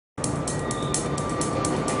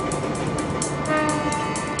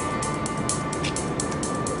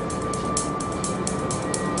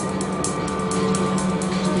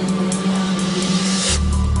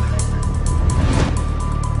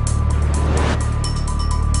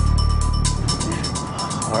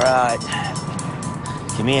All right.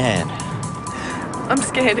 Give me a hand. I'm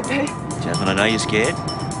scared, okay? Jasmine, I know you're scared,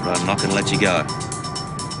 but I'm not going to let you go.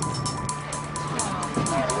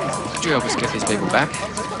 Could you help us get these people back?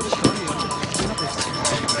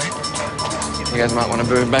 You guys might want to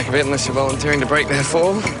move back a bit unless you're volunteering to break their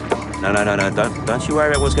fall. No. Don't you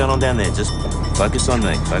worry about what's going on down there. Just focus on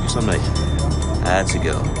me. Focus on me. That's a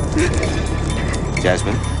girl.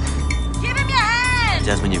 Jasmine. Give him your hand!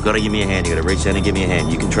 Jasmine, you've got to give me a hand. You've got to reach down and give me a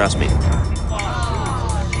hand. You can trust me.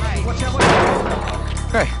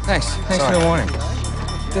 Great, thanks. Thanks for the warning.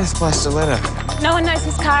 Death by stiletto. No one knows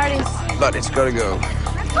whose car it is. But it's got to go.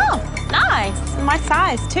 Oh, nice. My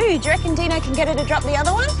size, too. Do you reckon Dino can get her to drop the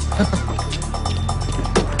other one?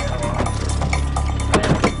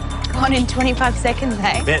 Gone in 25 seconds,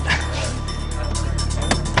 eh? Bet.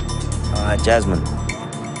 All right, Jasmine.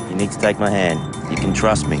 You need to take my hand. You can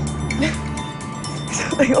trust me.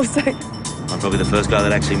 They all say. I'm probably the first guy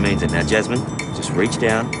that actually means it. Now, Jasmine, just reach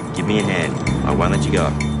down, give me a hand. I won't let you go.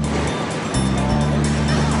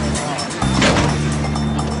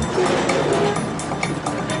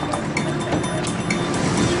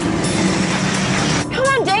 Come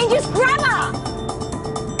on, Dean, just grab her!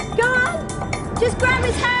 Go on, just grab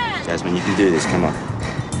his hand! Jasmine, you can do this. Come on.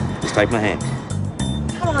 Just take my hand.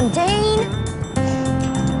 Come on, Dean!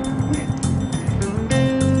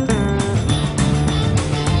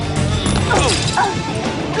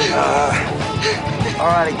 All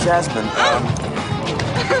righty, Jasmine. I'm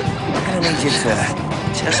gonna need you to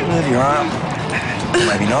just move your arm.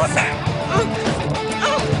 Maybe not.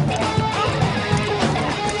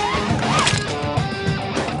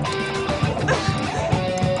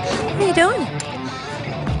 What are you doing?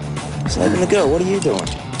 Saving the girl. What are you doing?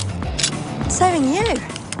 Saving you.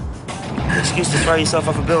 An excuse to throw yourself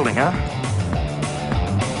off a building, huh?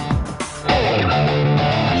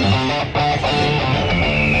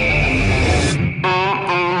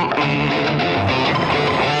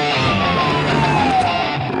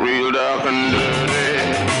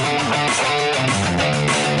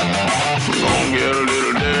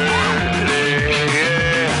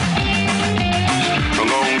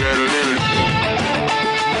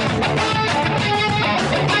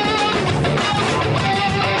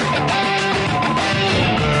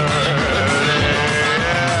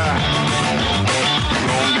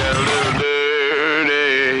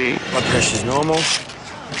 Blood pressure's normal.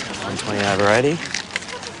 120 over 80.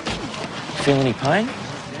 Feel any pain?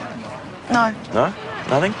 No. No?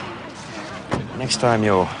 Nothing? Next time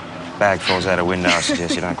your bag falls out a window, I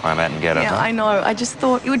suggest you don't climb out and get it, Yeah, huh? I know. I just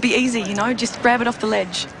thought it would be easy, you know? Just grab it off the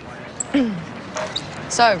ledge.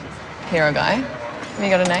 So, hero guy, have you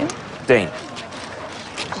got a name? Dean,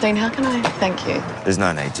 Dean, how can I thank you? there's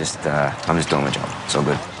no need. Just, I'm just doing my job. It's all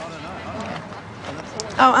good.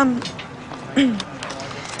 Oh,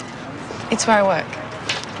 it's where I work.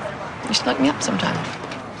 You should look me up sometime.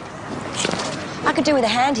 I could do with a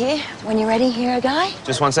hand here. When you're ready, hero guy.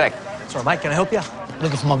 Just one sec. Sorry, mate, can I help you?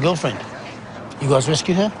 Looking for my girlfriend. You guys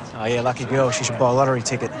rescued her? Oh, yeah, lucky girl. She should buy a lottery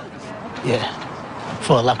ticket. Yeah.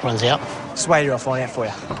 Before her luck runs out. Just wait here, I'll find out for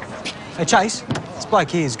you. Hey, Chase, this bloke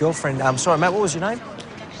here, his girlfriend. Sorry, mate, what was your name?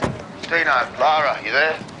 Dino, Lara, you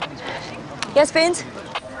there? Yes, Vince?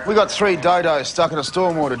 We got 3 dodos stuck in a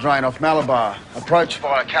stormwater drain off Malabar. Approach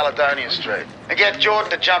via Caledonia Street. And get Jordan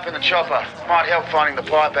to jump in the chopper. Might help finding the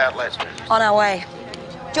pipe outlet. On our way.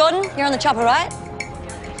 Jordan, you're on the chopper, right?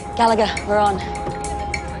 Gallagher, we're on.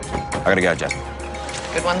 I gotta go, Jasmine.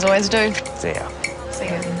 Good ones always do. See ya. See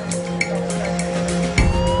you.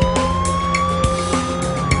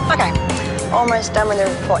 Okay, almost done with the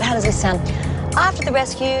report. How does this sound? After the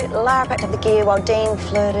rescue, Lara packed up the gear while Dean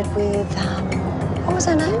flirted with, what was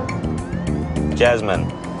her name? Jasmine.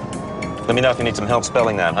 Let me know if you need some help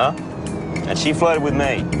spelling that, huh? And she flirted with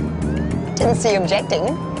me. Didn't see you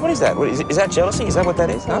objecting. What is that? Is that jealousy? Is that what that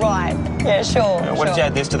is? Huh? Right, yeah, sure. What did you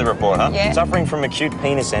add this to the report, huh? Yeah. Suffering from acute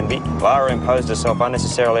penis envy, Lara imposed herself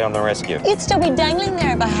unnecessarily on the rescue. You'd still be dangling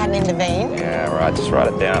there if I hadn't intervened. Yeah, right. Just write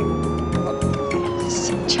it down.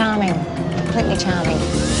 Charming, completely charming.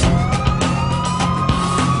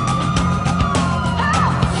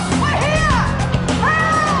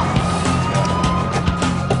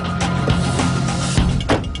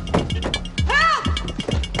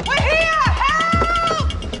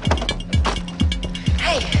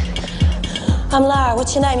 I'm Lara.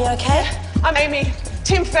 What's your name? You okay? I'm Amy.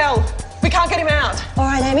 Tim fell. We can't get him out. All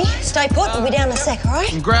right, Amy. Stay put. We'll be down in a sec, all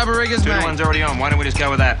right? Grab a riggers, mate. 2-to-1's already on. Why don't we just go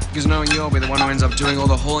with that? Because knowing you, I'll be the one who ends up doing all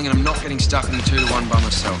the hauling and I'm not getting stuck in the 2-to-1 by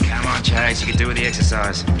myself. Come on, Chase. You can do with the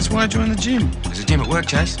exercise. That's why I joined the gym. There's a gym at work,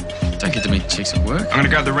 Chase. Don't get to meet chicks at work. I'm gonna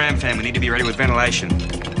grab the ram fan. We need to be ready with ventilation.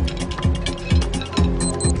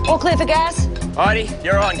 All clear for gas? Heidi,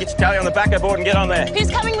 you're on. Get your tally on the back of the board and get on there.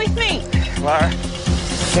 Who's coming with me? Lara.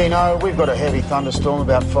 Tino, we've got a heavy thunderstorm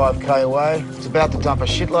about 5k away. It's about to dump a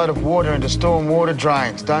shitload of water into storm water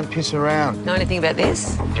drains. Don't piss around. Know anything about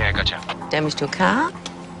this? Yeah, gotcha. Damage to a car?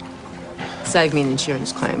 Save me an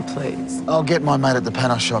insurance claim, please. I'll get my mate at the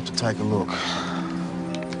panel shop to take a look.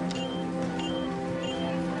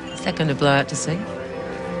 Is that going to blow out to sea?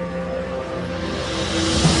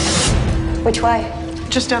 Which way?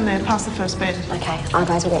 Just down there, past the first bed. Okay, our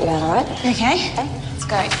guys will get you out, all right? Okay. Let's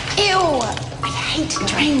go. Ew! I hate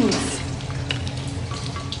drains.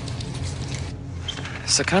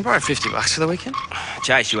 So can I borrow $50 for the weekend?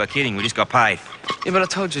 Chase, you are kidding. We just got paid. Yeah, but I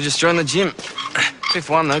told you, just join the gym. Fifth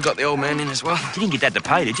one, though, got the old man in as well. You didn't get that to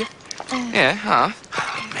pay, did you? Yeah, huh?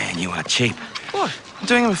 Oh, man, you are cheap. What? I'm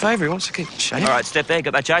doing him a favour. He wants to keep shape. All right, step there.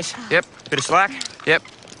 Got that, Chase? Yep. Bit of slack? Yep.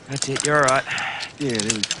 That's it. You're all right. Yeah,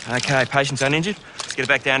 there we go. Okay, patient's uninjured. Let's get it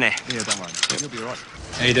back down there. Yeah, don't worry. You'll be all right.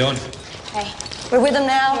 How you doing? Hey, we're with them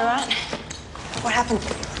now. You all right? What happened?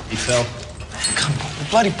 He fell. Come on, the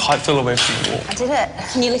bloody pipe fell away from the wall. I did it.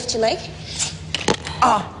 Can you lift your leg?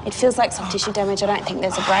 Oh, it feels like soft tissue damage. I don't think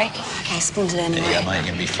there's a break. Okay, splint it anyway. There you go, mate. You're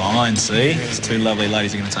going to be fine, see? There's two lovely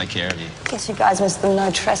ladies who are going to take care of you. Guess you guys missed the no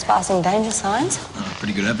trespassing danger signs. Oh,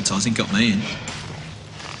 pretty good advertising. Got me in.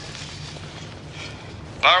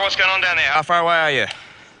 Lara, what's going on down there? How far away are you?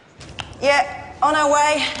 Yeah, on our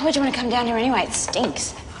way. Why would you want to come down here anyway? It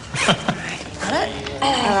stinks. Got it?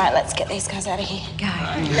 All right, let's get these guys out of here. Go.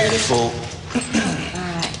 Full. All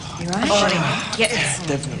right. You right? Yes.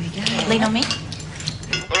 Definitely. Lean on me.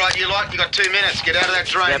 All right, you got 2 minutes. Get out of that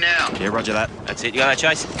drain now. Yeah, roger that. That's it. You got that,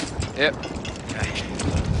 Chase? Yep.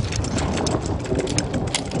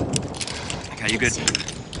 Okay, you good?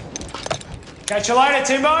 Catch you later,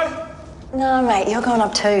 Timbo. No, mate, you're going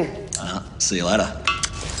up too. See you later.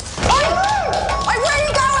 Oi! Oi, where are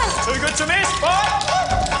you going? Too good to miss, bye.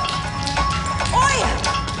 Oi!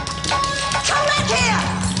 Come back here!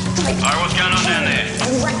 Lara, what's going on down there?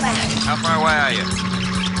 Come right back. How far away are you?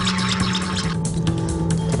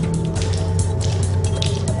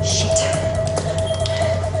 Shit.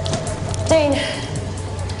 Dean.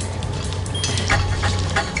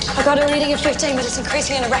 I got a reading of 15, but it's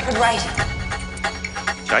increasing at a rapid rate.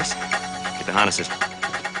 Chase, get the harnesses.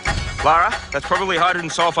 Lara, that's probably hydrogen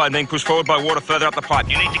sulfide being pushed forward by water further up the pipe.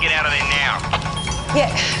 You need to get out of there now. Yeah,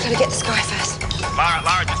 gotta get this guy first.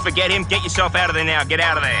 Lara, just forget him. Get yourself out of there now. Get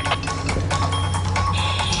out of there.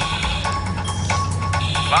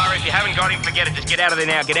 Lara, if you haven't got him, forget it. Just get out of there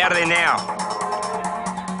now. Get out of there now.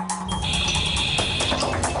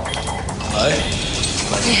 Hello?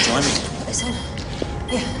 Join me. Listen.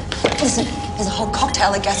 Yeah. Listen, there's a whole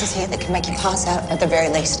cocktail of gases here that can make you pass out at the very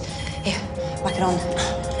least. Here, whack it on.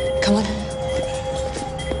 Come on.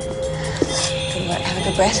 Good work. Have a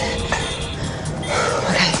good breath.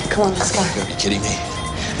 Okay, come on, let's go. You've got to be kidding me.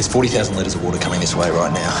 There's 40,000 litres of water coming this way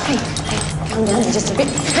right now. Hey, calm down just a bit.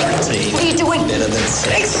 Hey, what are you doing? Better than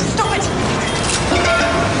sex. Hey, stop it!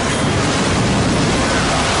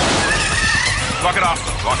 Lock it off.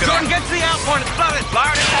 Lock it off. Get to the out point. It's flooded.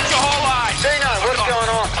 Lara, that's your whole line. Tino, what's going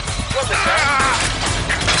on? What the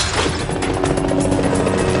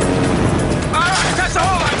Lara, touch the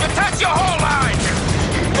whole line. You touch your whole line.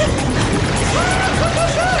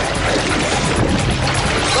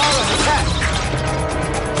 Lara's attack.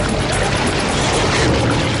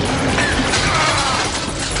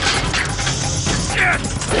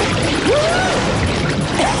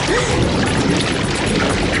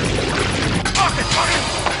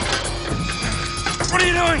 What are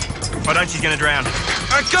you doing? If I don't, she's gonna drown. All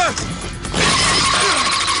right, go!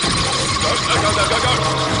 Go.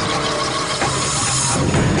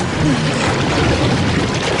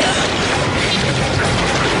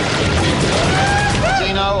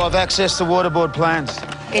 Tino, I've accessed the waterboard plans.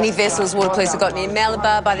 Any vessels water police have got near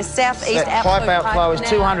Malabar by the southeast That pipe outflow is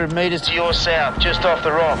 200 metres to your south, just off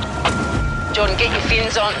the rock. Jordan, get your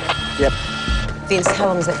fins on. Yep. Fins, how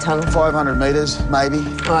long is that tunnel? 500 metres, maybe.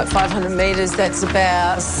 All right, 500 metres, that's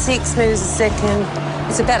about 6 metres a second.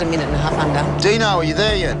 It's about a minute and a half under. Dino, are you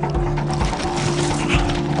there yet?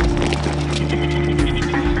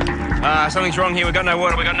 Something's wrong here. We've got no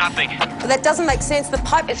water. We've got nothing. But that doesn't make sense. The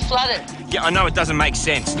pipe is flooded. Yeah, I know it doesn't make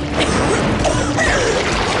sense.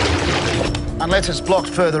 Unless it's blocked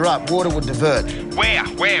further up, water would divert. Where?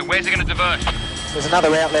 Where's it going to divert? There's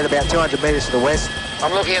another outlet about 200 metres to the west.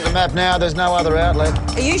 I'm looking at the map now. There's no other outlet.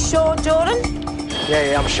 Are you sure, Jordan?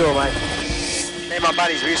 Yeah, I'm sure, mate. Me and my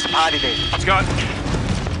buddies, we used to party there. Scott.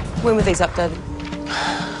 When were these updated?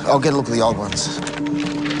 I'll get a look at the old ones.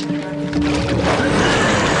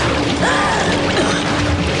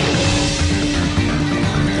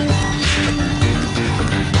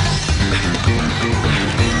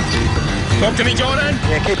 Talk to me, Jordan.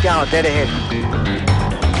 Yeah, keep going, dead ahead.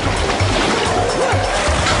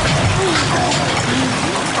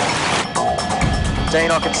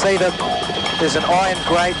 Dean, I can see that there's an iron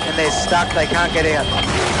grate and they're stuck, they can't get out.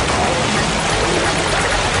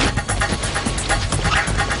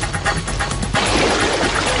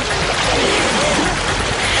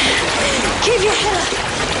 Keep your head up.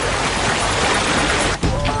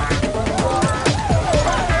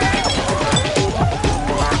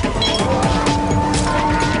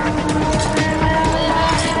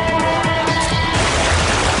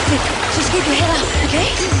 Just keep your head up, okay?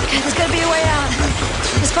 Okay, there's got to be a way out.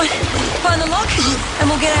 Let's find the lock and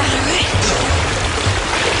we'll get out, all right?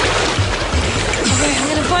 Okay, I'm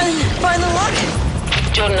gonna find the lock.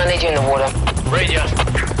 Jordan, I need you in the water. Read ya.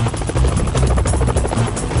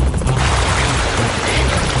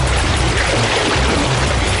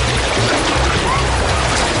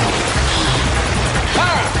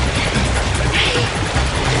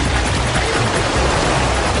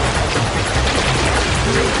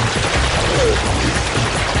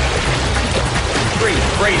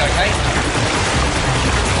 Breathe, okay?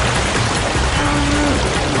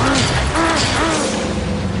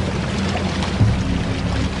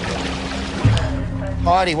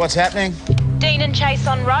 Heidi, what's happening? Dean and Chase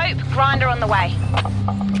on rope, Grinder on the way.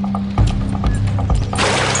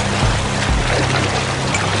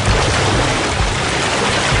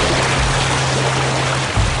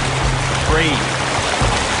 Breathe.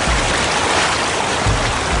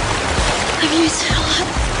 I've used it a lot.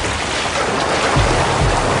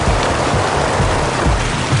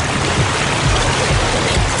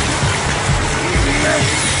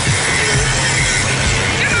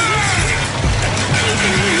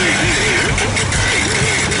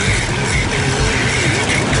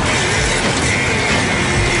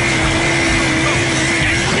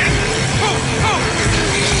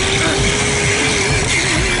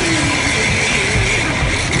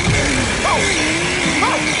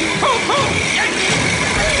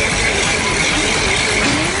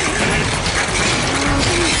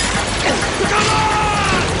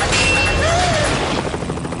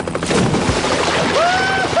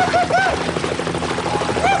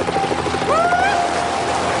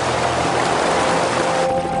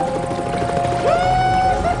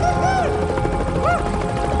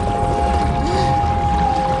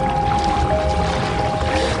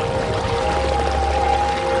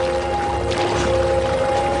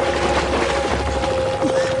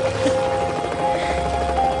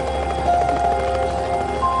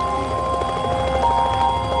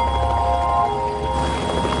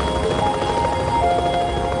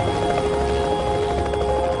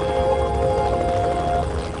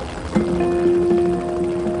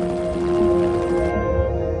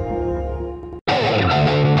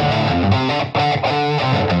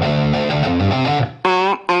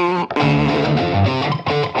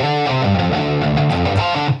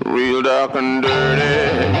 Real dark and dirty.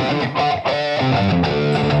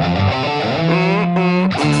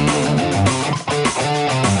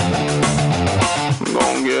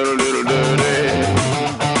 Gonna get a little dirty.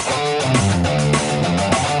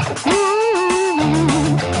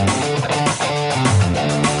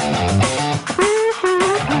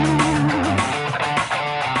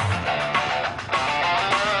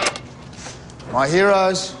 My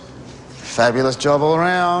heroes, fabulous job all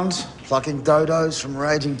around. Plucking dodos from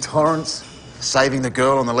raging torrents, saving the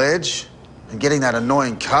girl on the ledge, and getting that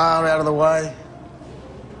annoying car out of the way.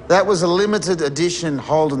 That was a limited edition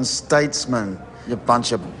Holden Statesman, you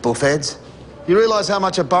bunch of buffheads. You realise how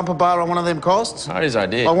much a bumper bar on one of them costs? Not his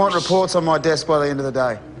idea. I want reports on my desk by the end of the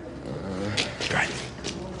day. Great.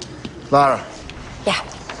 Lara. Yeah.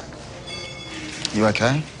 You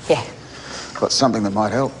okay? Yeah. Got something that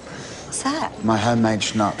might help. What's that? My homemade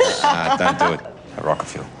schnapps. Don't do it. A rocket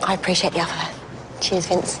fuel. I appreciate the offer. Cheers,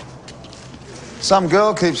 Vince. Some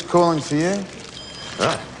girl keeps calling for you.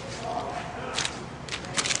 Right.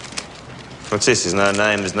 What's this? There's no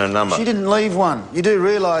name, there's no number. She didn't leave one. You do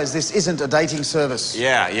realise this isn't a dating service.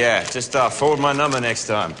 Yeah. Just forward my number next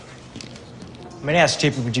time. I mean, how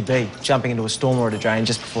stupid would you be jumping into a stormwater drain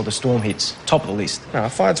just before the storm hits? Top of the list. No, a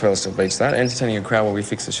fire trailer still beats that. Entertaining a crowd while we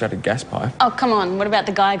fix the shattered gas pipe. Oh, come on. What about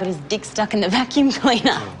the guy who got his dick stuck in the vacuum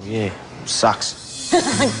cleaner? Oh, yeah. Sucks.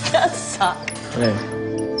 Does suck. Yeah.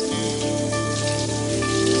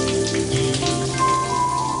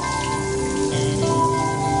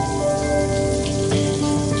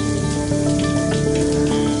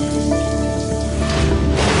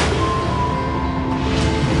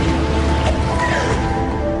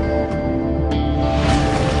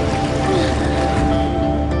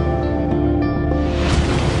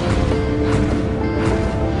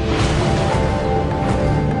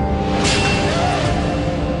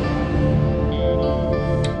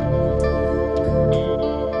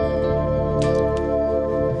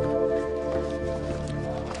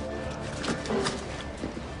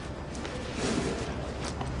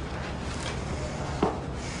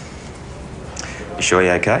 sure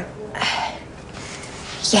you're okay?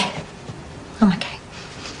 Yeah, I'm okay.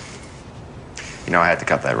 You know I had to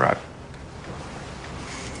cut that rope.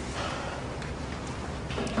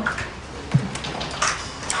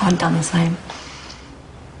 I've done the same.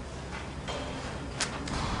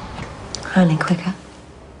 Only quicker.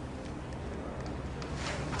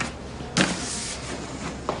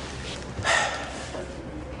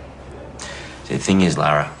 See, the thing is,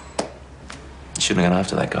 Lara, you shouldn't have gone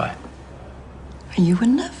after that guy. You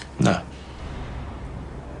wouldn't have? No.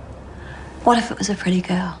 What if it was a pretty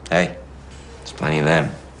girl? Hey, there's plenty of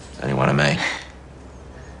them. There's only one of me.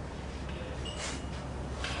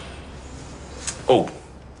 Oh,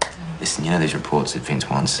 listen, you know these reports that Vince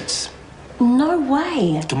wants? It's... No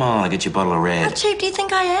way. Come on, I'll get you a bottle of red. How cheap do you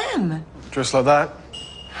think I am? Dressed like that?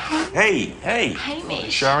 Hey, hey.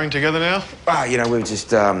 Hamish. Showering together now? Ah, you know, we were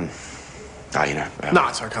just, No,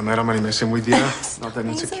 it's okay, mate. I'm only messing with you. Not that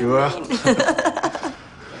insecure.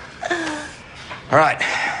 All right.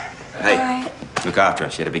 Hey, All right. look after her.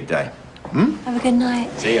 She had a big day. Have a good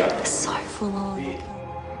night. See ya. So full on.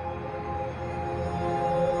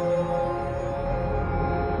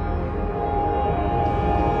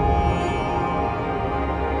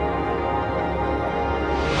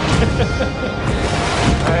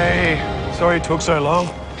 Hey, sorry it took so long.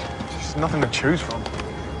 There's nothing to choose from.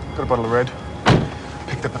 Got a bottle of red.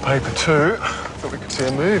 Picked up the paper too. Thought we could see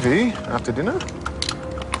a movie after dinner.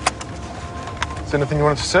 Is there anything you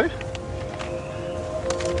wanted to see?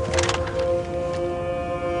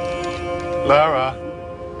 Lara.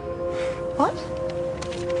 What?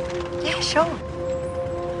 Yeah, sure.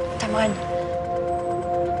 Don't mind.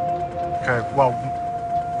 Okay, well,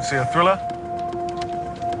 we'll see a thriller.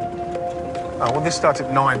 Oh, well, this starts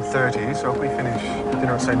at 9:30, so if we finish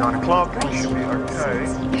dinner at, say, 9 o'clock, we should be okay.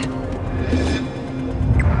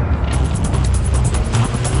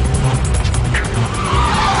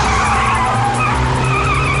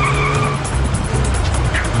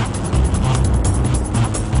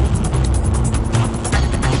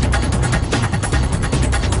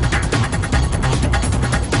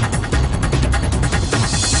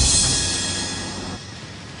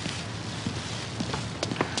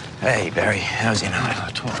 Hey, Barry, how's your night?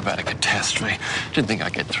 Talk about a catastrophe. Didn't think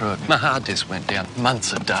I'd get through it. My hard disk went down.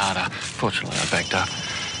 Months of data. Fortunately, I backed up.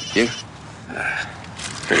 You?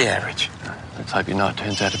 Pretty average. Let's hope your night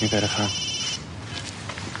turns out to be better fun.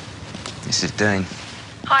 This is Dean.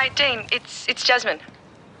 Hi, Dean. It's Jasmine.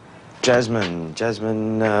 Jasmine.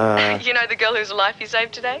 You know the girl whose life you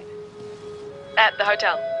saved today? At the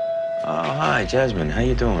hotel. Oh, hi, Jasmine. How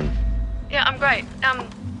you doing? Yeah, I'm great.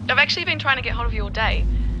 I've actually been trying to get hold of you all day.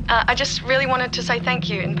 I just really wanted to say thank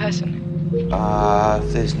you in person.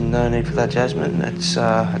 There's no need for that, Jasmine. It's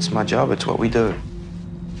my job. It's what we do.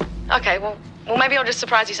 Okay, well, maybe I'll just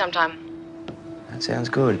surprise you sometime. That sounds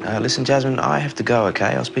good. Listen, Jasmine, I have to go,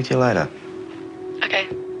 okay? I'll speak to you later. Okay,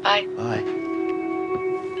 bye. Bye.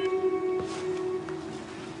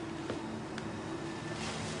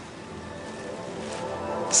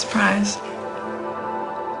 Surprise.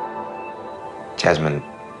 Jasmine,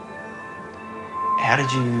 how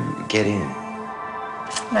did you get in?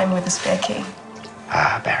 Name with a spare key.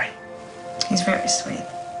 Ah, Barry. He's very sweet.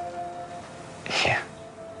 Yeah.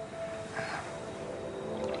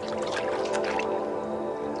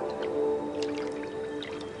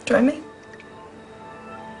 Join me?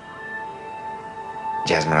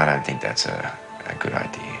 Jasmine, I don't think that's a good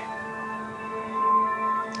idea.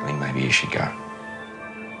 I think maybe you should go.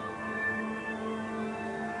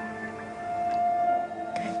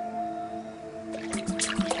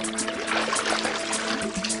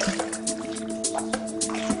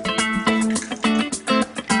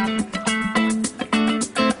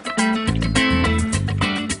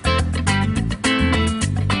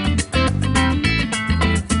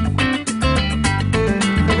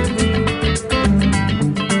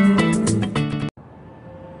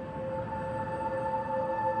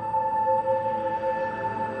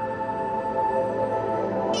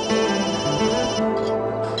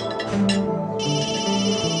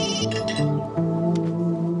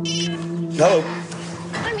 Hello.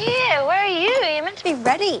 I'm here. Where are you? You're meant to be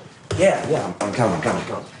ready. Yeah, I'm coming.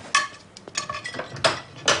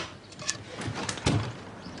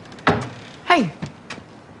 Hey.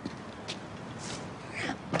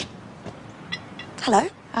 Hello.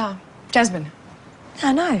 Oh, Jasmine.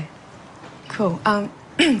 I know. Cool.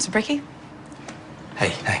 So Bricky? Hey,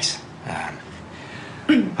 thanks.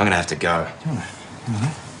 I'm gonna have to go.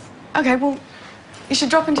 Okay, well, you should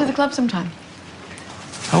drop into the club sometime.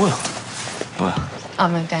 I will.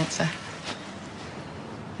 I'm a dancer.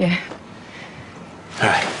 Yeah. All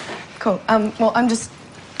right. Cool. Well, I'm just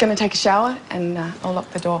gonna take a shower and I'll lock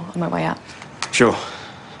the door on my way out. Sure.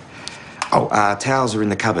 Oh, towels are in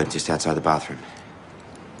the cupboard just outside the bathroom.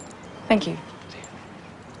 Thank you.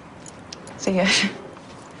 See ya.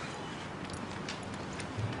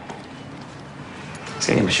 Let's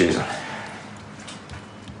get my shoes on.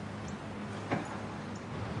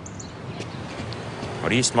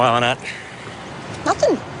 What are you smiling at?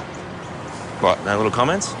 Nothing. What, no little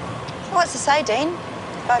comments? What's to say, Dean?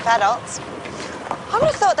 Both adults. I would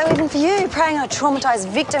have thought that even for you, preying on a traumatised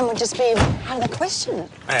victim would just be out of the question.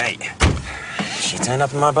 Hey, she turned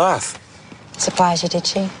up in my bath. Surprised you, did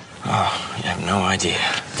she? Oh, you have no idea.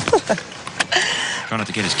 Try not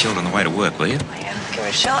to get us killed on the way to work, will you? Yeah, give it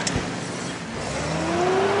a shot.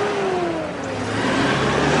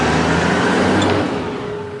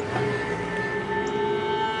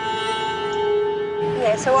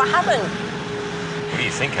 Yeah, so what happened? What do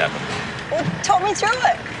you think happened? Well, talk me through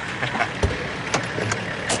it.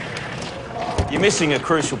 You're missing a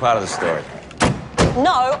crucial part of the story.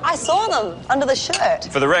 No, I saw them under the shirt.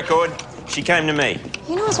 For the record, she came to me.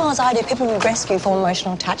 You know as well as I do, people with rescue form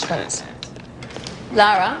emotional attachments.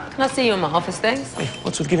 Lara, can I see you in my office, thanks? Hey,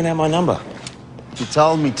 what's with giving out my number? You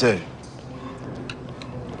told me to.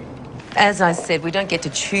 As I said, we don't get to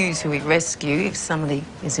choose who we rescue. If somebody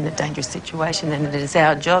is in a dangerous situation, then it is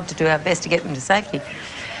our job to do our best to get them to safety.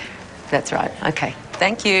 That's right. Okay.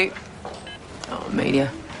 Thank you. Oh, media.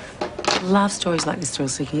 Love stories like this thrill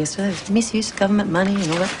seeker yesterday. Misuse of government money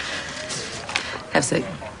and all that. Have a seat.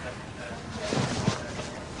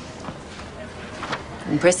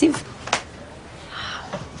 Impressive?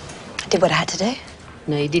 I did what I had to do.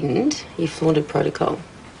 No, you didn't. You flaunted protocol.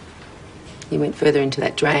 You went further into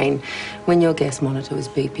that drain when your gas monitor was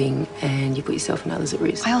beeping and you put yourself and others at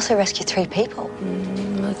risk. I also rescued 3 people.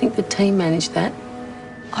 I think the team managed that.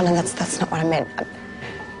 Oh, no, that's not what I meant.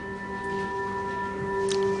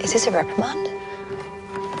 Is this a reprimand?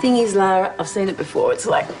 Thing is, Lara, I've seen it before. It's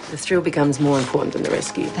like the thrill becomes more important than the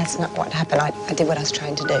rescue. That's not what happened. I did what I was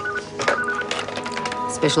trying to do.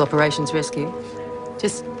 Special Operations Rescue.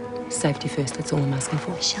 Just safety first, that's all I'm asking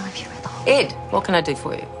for. Michelle, if you were the whole... Ed, what can I do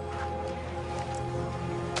for you?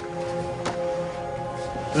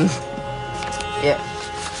 Yeah.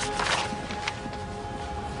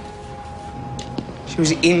 She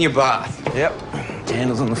was in your bath. Yep.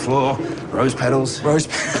 Candles on the floor, rose petals. Rose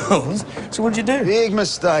petals? So what'd you do? Big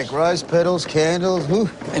mistake. Rose petals, candles. Ooh.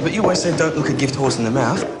 Hey, but you always said don't look a gift horse in the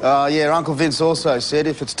mouth. Yeah, Uncle Vince also said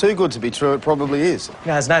if it's too good to be true, it probably is.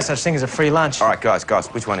 No, there's no such thing as a free lunch. All right, guys,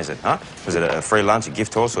 which one is it, huh? Was it a free lunch, a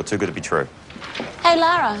gift horse, or too good to be true? Hey,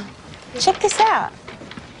 Lara, check this out.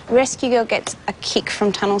 Rescue Girl gets a kick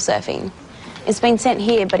from tunnel surfing. It's been sent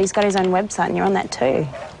here, but he's got his own website, and you're on that too.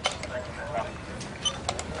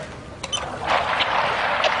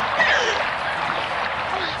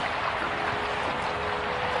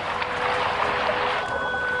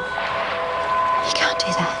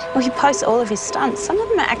 Well, he posts all of his stunts. Some of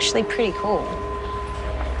them are actually pretty cool.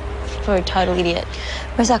 For a total idiot.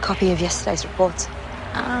 Where's our copy of yesterday's reports?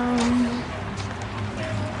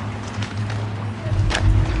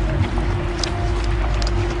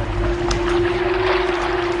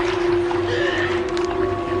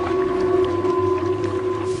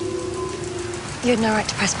 You had no right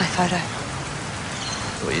to press my photo.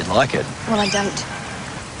 Thought you'd like it. Well, I don't.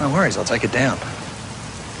 No worries, I'll take it down.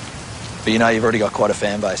 But you know, you've already got quite a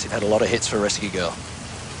fan base. You've had a lot of hits for Rescue Girl.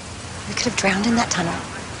 We could have drowned in that tunnel.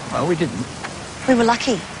 Well, we didn't. We were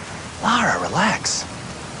lucky. Lara, relax.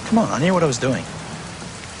 Come on, I knew what I was doing.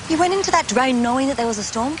 You went into that drain knowing that there was a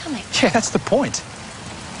storm coming. Yeah, that's the point.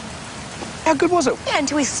 How good was it? Yeah,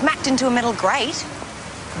 until we smacked into a metal grate.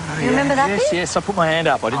 You remember that Yes, bit? yes, I put my hand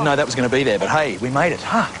up. I didn't know that was going to be there, but hey, we made it,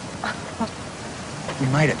 huh? We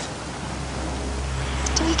made it.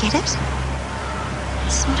 Do you get it?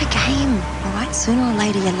 It's not a game, all right? Sooner or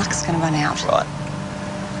later, your luck's going to run out. Right.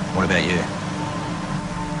 What about you?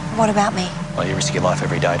 What about me? Well, you risk your life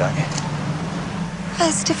every day, don't you?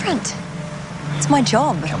 It's different. It's my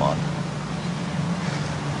job. Come on.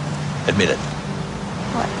 Admit it.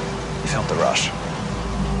 What? You felt the rush.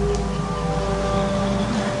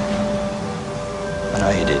 I know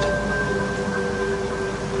you did.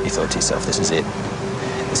 You thought to yourself, this is it.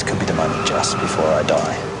 This could be the moment just before I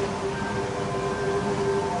die.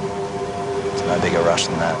 There's no bigger rush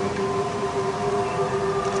than that.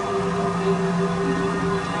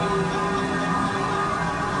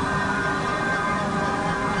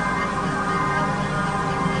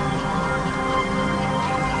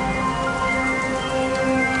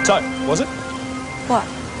 So, was it? What?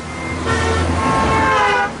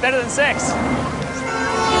 Better than sex.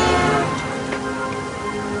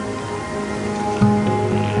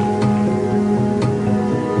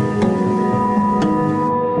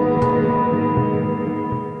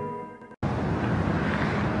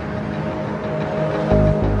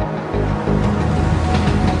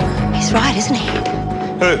 isn't he?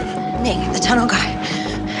 Who? Nick, the tunnel guy.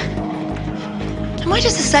 Am I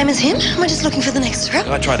just the same as him? Am I just looking for the next thrill? The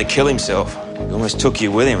guy tried to kill himself. He almost took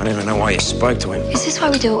you with him. I don't even know why you spoke to him. Is this why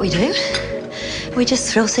we do what we do? We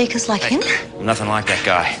just thrill seekers like him? I'm nothing like that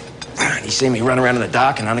guy. You see me run around in the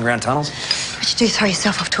dark in underground tunnels? But you do throw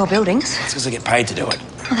yourself off tall buildings. That's because I get paid to do it.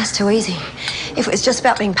 Well, that's too easy. If it was just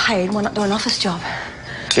about being paid, why not do an office job?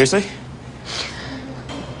 Seriously?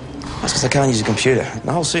 That's because I can't use a computer.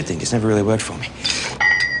 The whole suit thing just never really worked for me.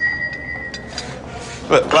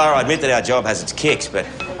 Look, Clara, I admit that our job has its kicks, but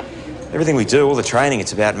everything we do, all the training,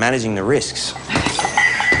 it's about managing the risks.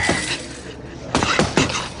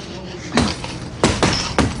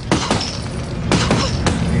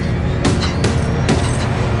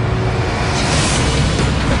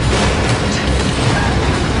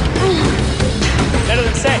 Better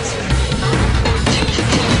than sex.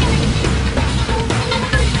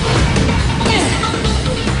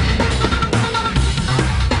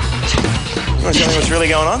 You want to tell me what's really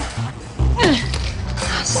going on?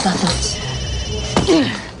 It's nothing.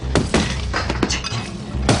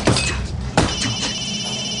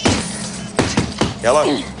 Yellow?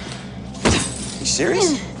 You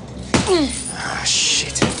serious? Ah,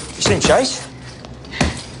 shit. You seen Chase?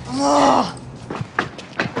 Oh.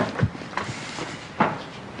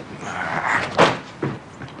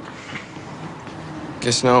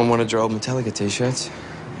 Guess no one wanted your old Metallica t-shirts.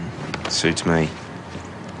 Suits me.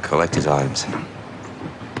 Collector's items.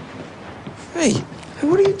 Hey,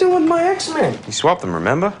 what are you doing with my X-Men? You swapped them,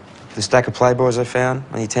 remember? The stack of Playboys I found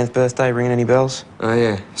on your 10th birthday, ringing any bells? Oh,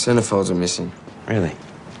 yeah. Centerfolds are missing. Really?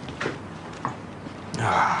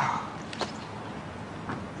 Ah.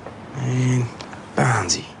 Man,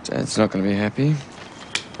 Barnesy. Dad's not going to be happy.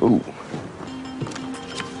 Ooh.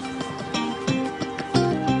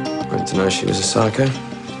 Good to know she was a psycho.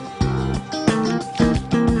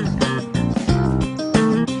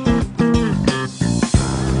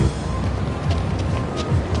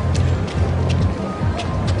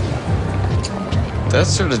 That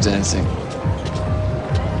sort of dancing.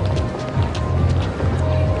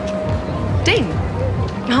 Dean,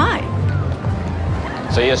 hi.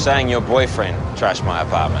 So you're saying your boyfriend trashed my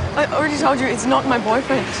apartment? I already told you it's not my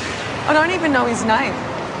boyfriend. I don't even know his name.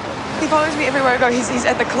 He follows me everywhere I go. He's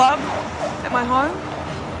at the club, at my home.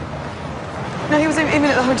 No, he was even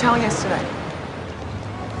at the hotel yesterday.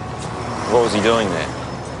 What was he doing there?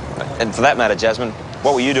 And for that matter, Jasmine,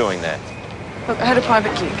 what were you doing there? Look, I had a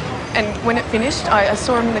private gig, and when it finished, I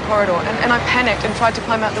saw him in the corridor, and I panicked and tried to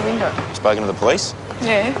climb out the window. Spoken to the police?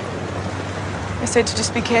 Yeah. I said to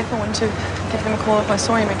just be careful and to give them a call if I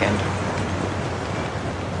saw him again.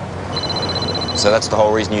 So that's the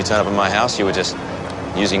whole reason you turned up at my house? You were just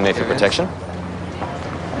using me for protection?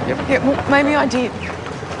 Yep. Yeah, well, maybe I did.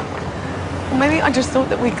 Or maybe I just thought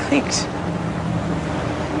that we clicked.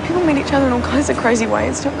 People meet each other in all kinds of crazy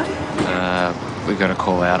ways, don't they? We got a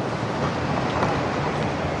call out.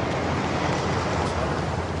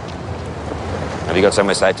 Have you got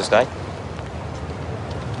somewhere safe to stay?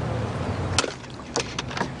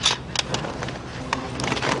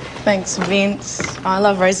 Thanks, Vince. I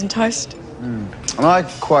love raisin toast. And I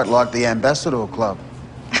quite like the Ambassador Club.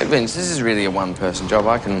 Hey, Vince, this is really a one-person job.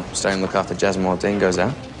 I can stay and look after Jasmine while Dean goes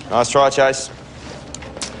out. Nice try, Chase.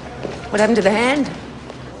 What happened to the hand?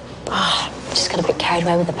 Oh, just got a bit carried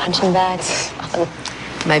away with the punching bags. Nothing.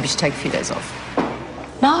 Maybe you should take a few days off.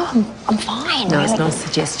 No, I'm fine. No, it's really. not a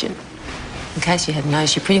suggestion. In case you hadn't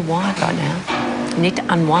noticed, you're pretty wired right now. You need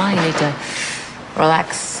to unwind, you need to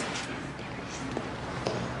relax.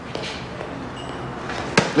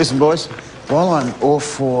 Listen, boys, while I'm all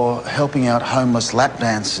for helping out homeless lap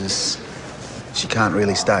dancers, she can't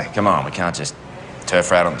really stay. Come on, we can't just turf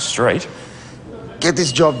her out on the street. Get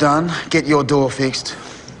this job done, get your door fixed.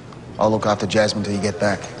 I'll look after Jasmine till you get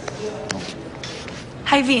back.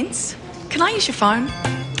 Hey, Vince, can I use your phone?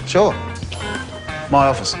 Sure. My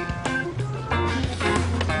office.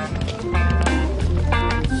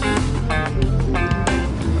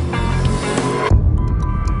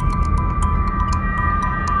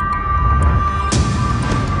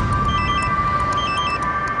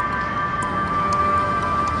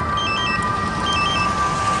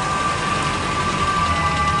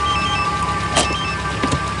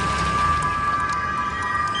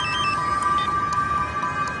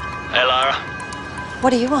 Hey, Lara.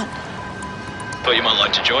 What do you want? Thought you might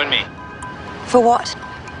like to join me. For what?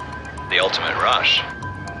 The ultimate rush.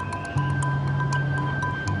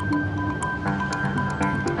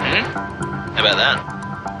 How about that?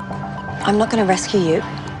 I'm not going to rescue you.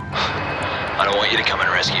 I don't want you to come and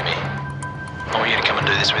rescue me. I want you to come and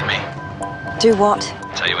do this with me. Do what?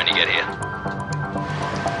 Tell you when you get here.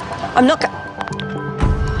 I'm not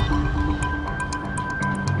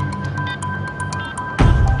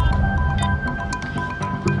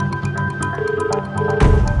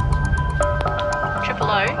Triple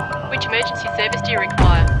O, which emergency service do you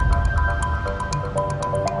require?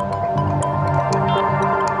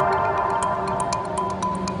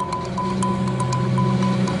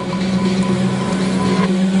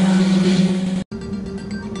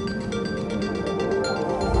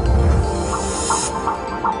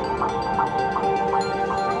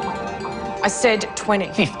 I said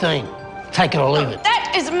 20. 15. Take it or leave it.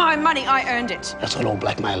 That is my money. I earned it. That's what all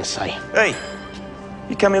blackmailers say. Hey,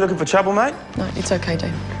 you come here looking for trouble, mate? No, it's okay,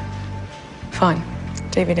 Dave. Fine.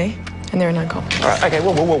 DVD, and there are no cops. All right, okay,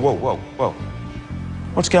 whoa.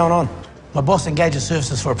 What's going on? My boss engages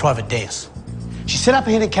services for a private dance. She set up a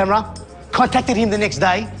hidden camera, contacted him the next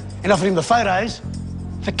day, and offered him the photos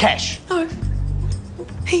for cash. No.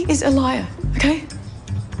 He is a liar, okay?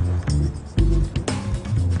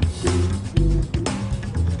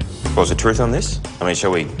 What's the truth on this? I mean,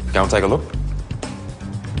 shall we go and take a look?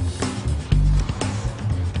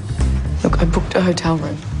 Look, I booked a hotel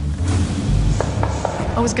room.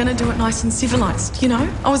 I was going to do it nice and civilised, you know?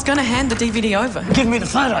 I was going to hand the DVD over. Give me the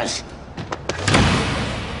photos.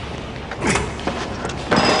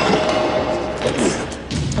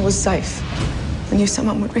 I was safe. I knew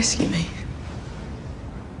someone would rescue me.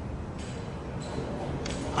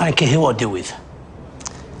 I don't care who I deal with.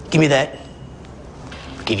 Give me that.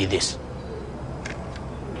 I'll give you this.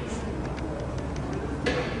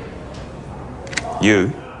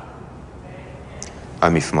 You owe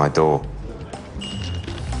me for my door.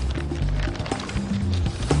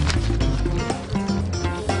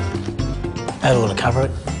 How do I want to cover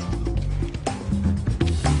it?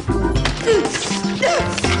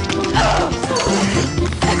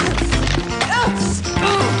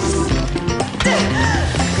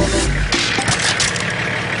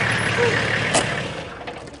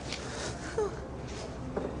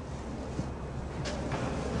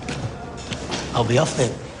 I'll be off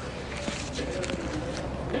then.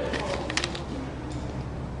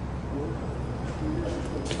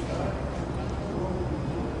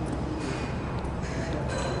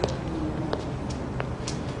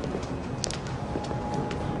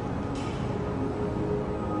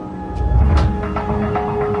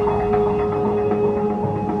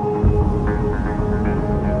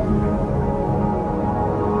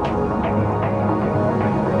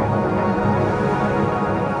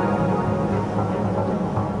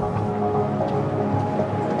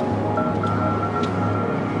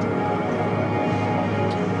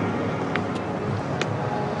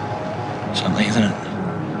 Something, isn't it?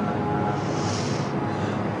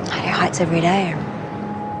 It heights every day.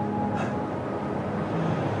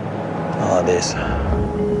 Oh, this.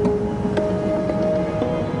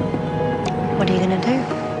 What are you going to do?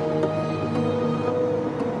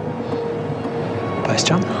 Base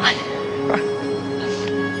jump?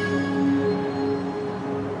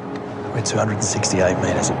 We're 268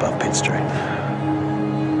 metres above Pitt Street.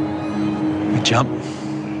 We jump.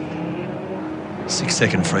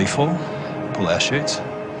 6-second free fall. Pull our chutes.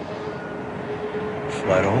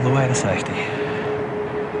 Float all the way to safety.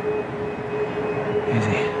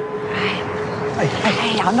 Easy.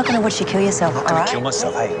 Hey, I'm not going to watch you kill yourself, all I'm not right? gonna kill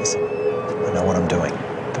myself. Hey, listen. I know what I'm doing.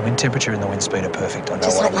 The wind temperature and the wind speed are perfect. I know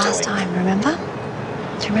Just what like I'm last doing. time, remember?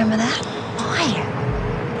 Do you remember that? Why?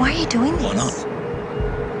 Why are you doing this? Why not?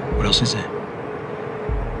 What else is there?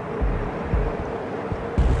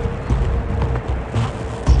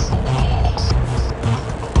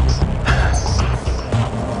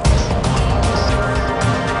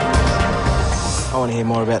 I want to hear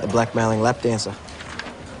more about the blackmailing lap dancer.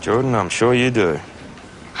 Jordan, I'm sure you do.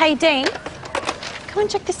 Hey, Dean, come and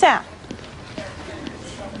check this out.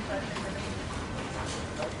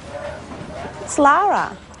 It's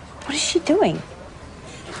Lara. What is she doing?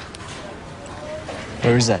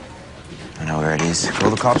 Where is that? I know where it is. Call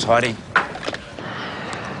the cops, Heidi.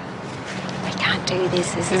 We can't do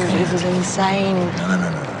this. This is insane.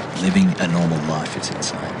 No. Living a normal life is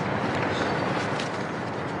insane.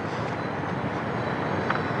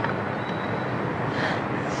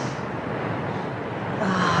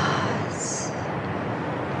 Oh, it's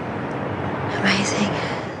amazing.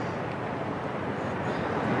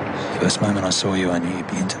 First moment I saw you, I knew you'd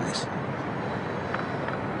be into this.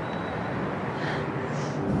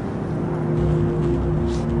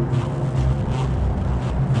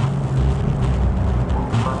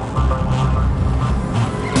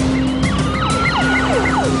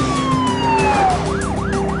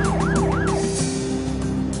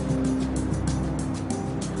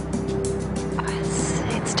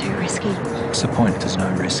 It's too risky. What's the point if there's no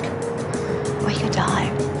risk? Well, you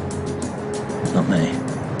die. Not me.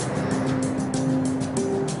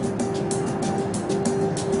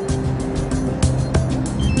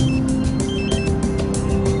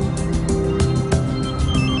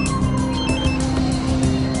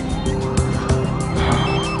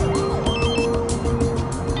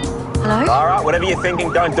 Hello? Lara, whatever you're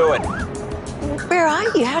thinking, don't do it. Where are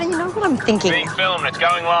you? How do you know what I'm thinking? Being filmed, it's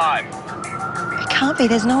going live. It can't be.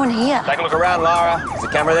 There's no one here. Take a look around, Lara. There's a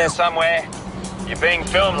camera there somewhere. You're being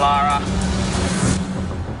filmed, Lara.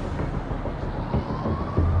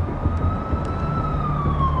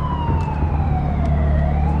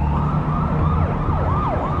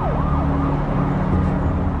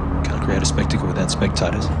 Can't create a spectacle without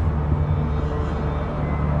spectators.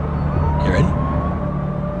 You ready?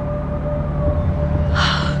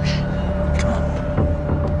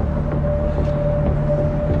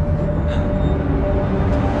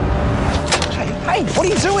 Hey, what are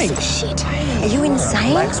you doing? Shit. Are you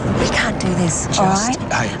insane? We can't do this, all right?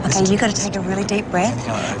 Okay, you got to take a really deep breath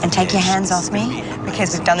and take your hands off me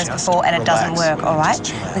because we've done this before and it doesn't work, all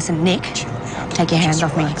right? Listen, Nick, take your hands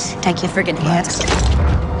off me. Take your friggin' hands.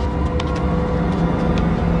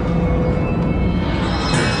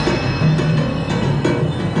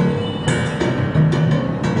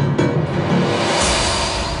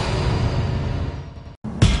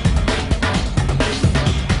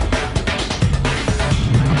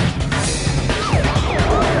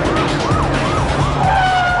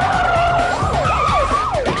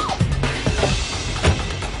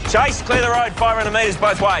 Chase, clear the road 500 metres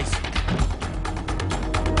both ways.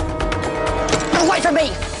 Away from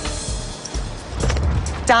me!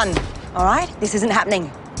 Done, all right? This isn't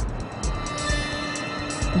happening.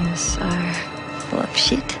 You're so full of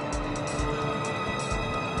shit.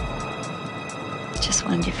 Just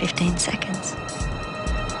wanted your 15 seconds.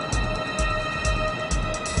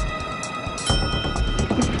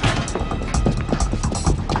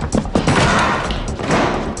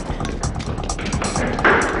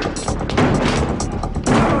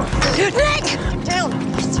 Nick! Down!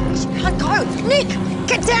 You can't go! Nick!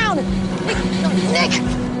 Get down! Nick! No, Nick!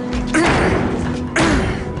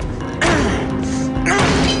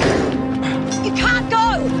 You can't go!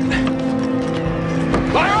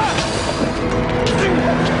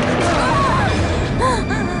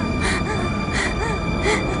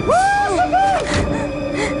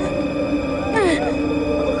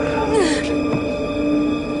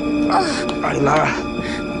 All right, Lara.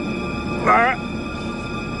 Lara.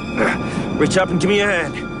 Reach up and give me your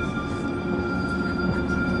hand.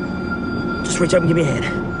 Just reach up and give me a hand.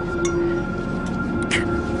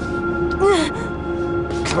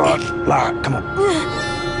 Come on, Lara, come on.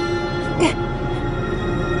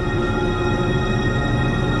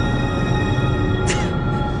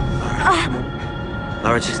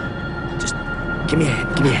 Lara, just give me a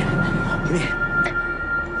hand, give me a hand. Give me a hand.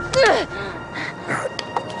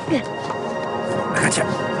 I got you.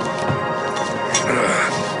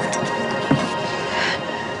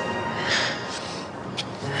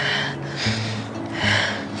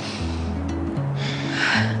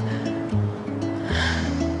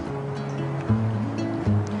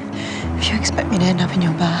 If you expect me to end up in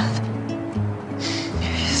your bath,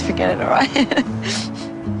 just forget it, all right?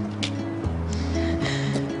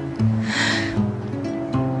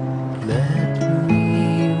 Let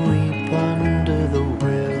me weep under the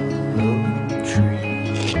willow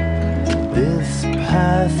tree. This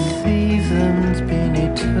past season's been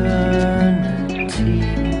eternity.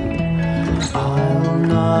 I'll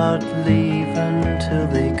not leave until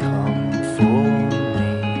they come for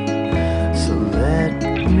me. So let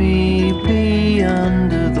me be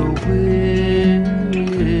under the willow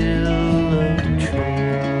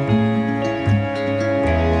tree.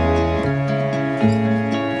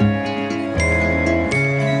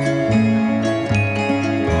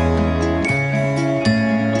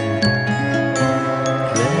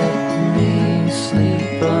 Let me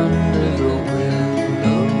sleep under the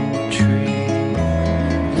willow tree.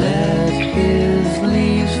 Let his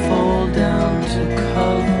leaves fall down to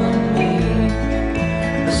cover me.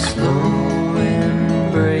 A slow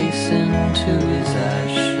embrace into his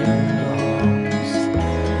ashen arms.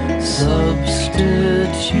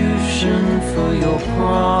 Substitution for your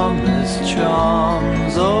promised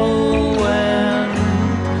charms. Oh, when?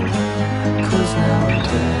 'Cause now and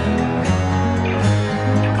then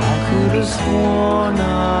I could have sworn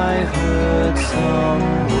I heard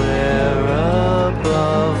somewhere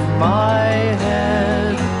above my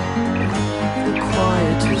head the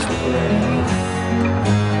quietest breath.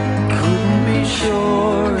 Couldn't be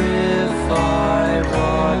sure if I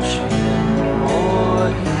watch him or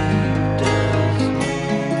he does.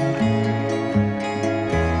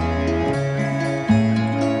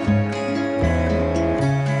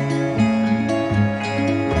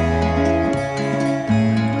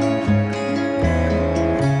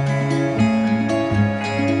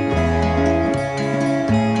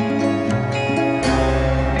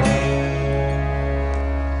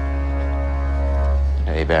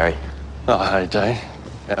 Oh, hey, Dee.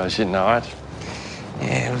 How was your night?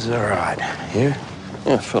 Yeah, it was all right. You?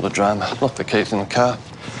 Yeah, full of drama. Locked the keys in the car.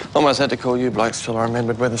 Almost had to call you blokes till I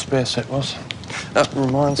remembered where the spare set was. That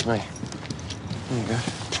reminds me. Here you go.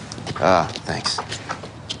 Ah, thanks.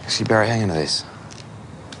 Actually, Barry, hang on to this.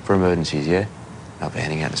 For emergencies, yeah? Not for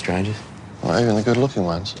handing out to strangers. Well, even the good-looking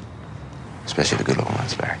ones. Especially the good-looking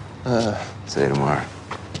ones, Barry. See you tomorrow.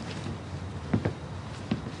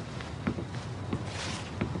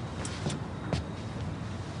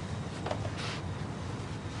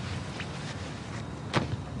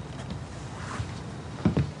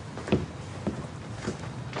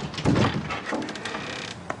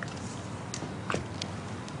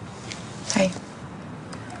 Hey.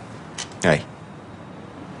 Hey.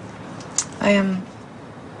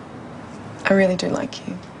 I really do like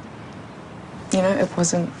you. You know, it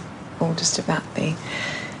wasn't all just about the...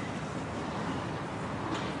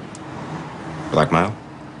 Blackmail?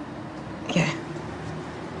 Yeah.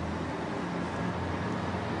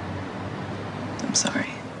 I'm sorry.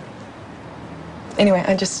 Anyway,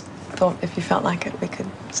 I just thought if you felt like it, we could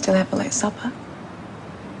still have a late supper.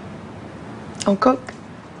 I'll cook.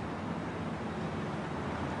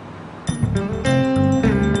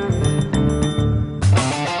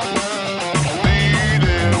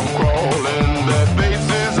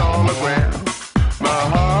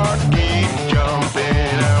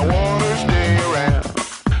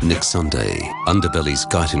 Next Sunday, Underbelly's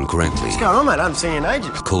Guyton Grantley What's going on, mate? I haven't seen you in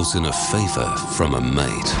ages. calls in a favour from a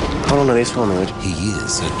mate. Hold on to this one, mate. He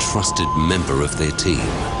is a trusted member of their team.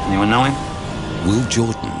 Anyone know him? Will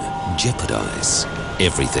Jordan jeopardise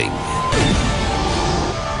everything?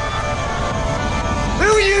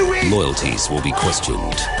 Who are you with? Loyalties will be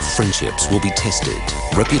questioned, friendships will be tested,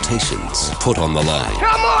 reputations put on the line.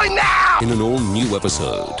 Come on now! In an all-new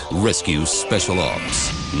episode, Rescue Special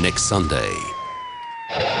Ops, next Sunday.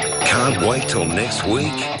 Can't wait till next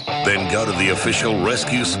week? Then go to the official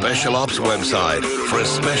Rescue Special Ops website for a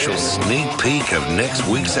special sneak peek of next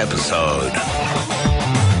week's episode.